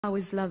I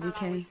always love you,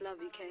 K.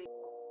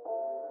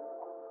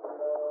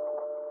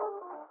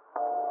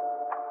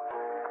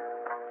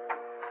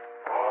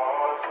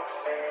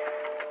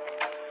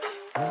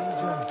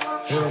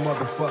 Hell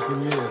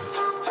motherfucking yeah.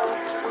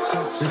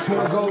 This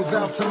one goes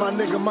out to my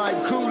nigga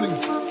Mike Cooley.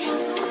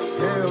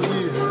 Hell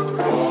yeah.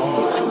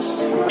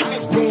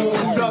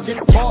 Boom,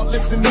 thuggin',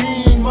 heartless and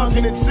mean.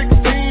 Mugging at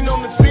 16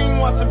 on the scene,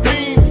 watching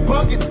fiends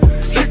bugging.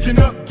 Kicking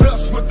up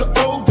dust with the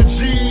older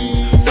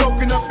G's.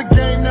 Soaking up the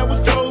game that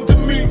was told to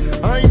me.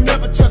 I ain't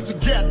never trust a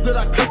gap that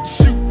I couldn't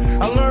shoot.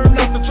 I learned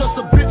not to trust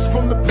a bitch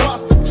from the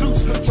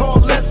prostitutes.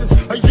 Taught lessons,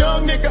 a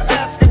young nigga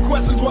asking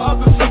questions while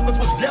other suckers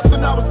was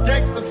guessing I was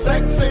gangster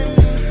sexing.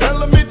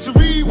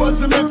 Elementary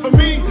wasn't meant for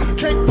me.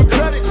 Cake for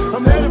credit,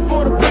 I'm headed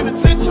for the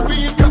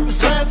penitentiary. And cutting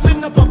class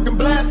in, I'm fucking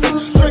blasting.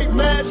 Straight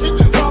mashing,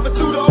 robbing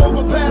through the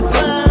overpass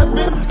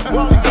laughing.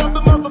 While these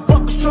other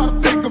motherfuckers try to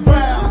figure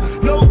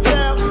out. No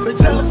doubt, they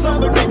jealous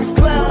other niggas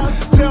clown.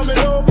 Tell me,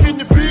 oh, can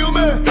you feel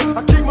me?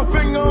 I keep my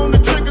finger on the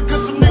trigger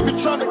cause some nigga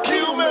tryna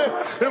kill me.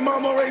 And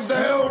mama raised the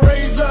hell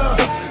raiser.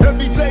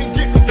 Every day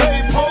getting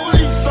paid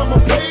police, I'm a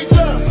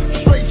pager.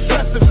 Straight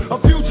stressing, a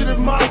fugitive,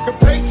 my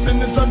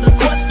occupation is under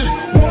question.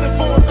 Wanted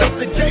for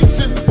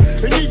investigation.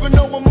 And even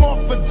though I'm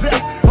off for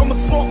death, I'ma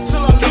smoke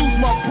till I lose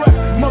my breath.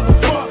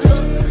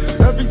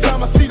 Motherfuckers, every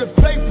time I see the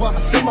paper, I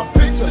see my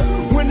picture.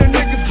 When the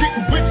niggas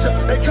getting richer,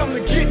 they come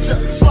to get ya.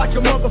 It's like a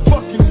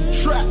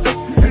motherfucking trap.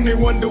 And they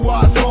wonder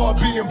why it's hard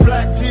being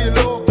black. Dear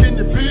Lord, can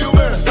you feel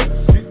me?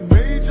 It's getting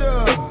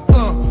major.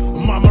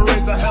 Mama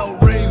raised the hell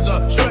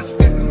raiser. Stress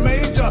getting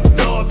major.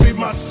 Lord be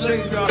my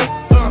savior.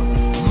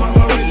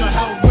 Mama raised the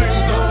hell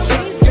raiser.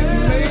 Stress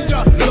getting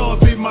major. Lord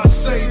be my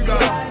savior.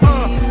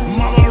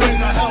 Mama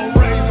raised the hell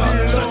raiser.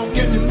 Stress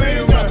getting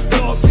major.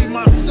 Lord be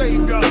my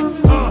savior.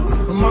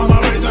 Mama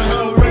raised the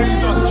hell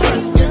raiser.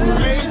 Stress getting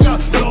major.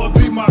 Lord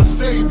be my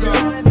savior.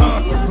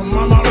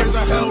 Mama raised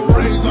the hell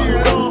raiser.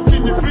 Lord,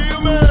 can you feel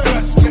me?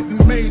 Stress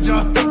getting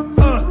major.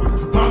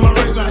 Mama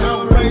raised the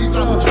hell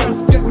raiser.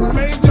 Stress getting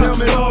major. Tell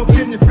me, Lord,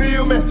 can you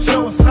feel me?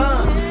 Show a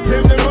sign.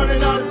 Damn, they're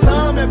running out of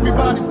time.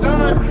 Everybody's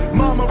dying.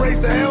 Mama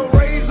raised the hell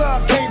raiser.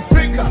 I can't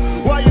figure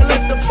why you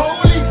let the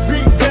police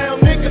beat down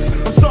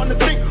niggas. I'm starting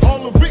to think all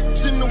the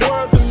rich in the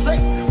world are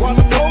safe, while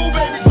the poor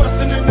babies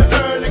rusting in the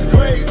early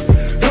graves.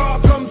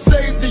 God come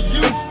save the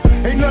youth.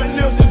 Ain't nothing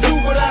else to do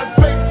but have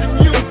faith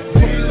in you.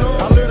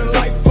 I live the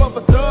life of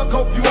a thug.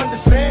 Hope you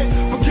understand.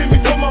 Forgive me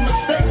for my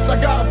mistakes. I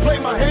gotta play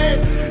my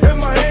hand. And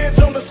my hands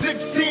on the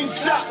 16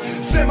 shot.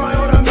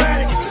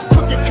 Semi-automatic.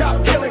 Crooked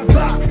cop killing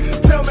Glock.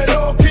 Tell me,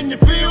 Lord, can you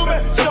feel me?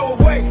 Show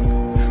a way.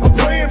 I'm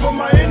praying but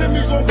my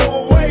enemies won't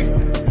go away.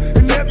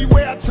 And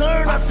everywhere I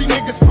turn, I see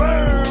niggas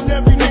burn.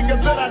 Every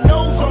nigga that I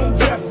know's on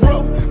death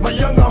row. My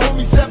younger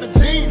homie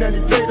 17 and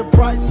he paid the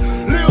price.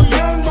 Lil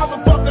young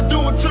motherfucker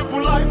doing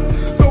triple life.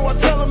 Though I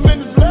tell him in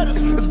his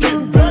letters, it's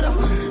getting better.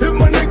 If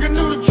my nigga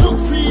knew the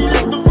truth, he'd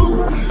hit the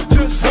roof.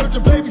 Just heard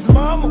your baby's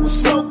mama was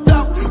smoked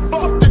out.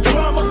 Fuck the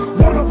drama,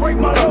 wanna break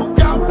my loc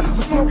out. I'm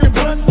smoking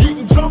blunts,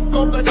 getting drunk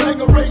off that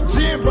Tangeray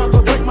gin. About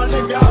to break my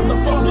nigga out the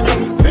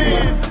fucking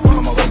pen.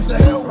 Mama raised the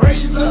hell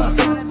raiser.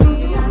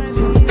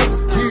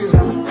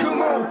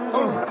 Come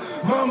on,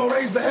 mama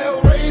raised the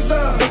hell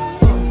raiser.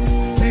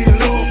 Dear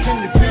Lord, can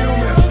you feel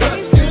me?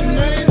 Stress getting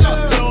major.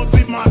 Lord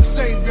be my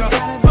savior.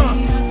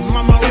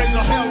 Mama raised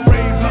the hell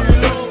raiser.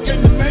 Stress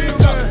getting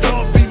major.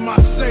 Lord be my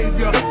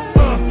savior.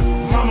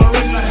 Mama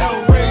raised the hell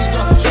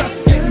raiser. Stress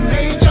getting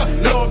major.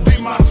 Lord be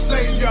my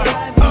savior.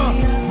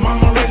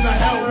 Mama raised the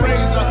hell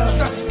raiser.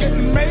 Stress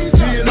getting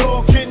major. Dear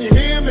Lord, can you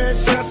hear me?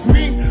 It's just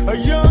me, a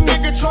young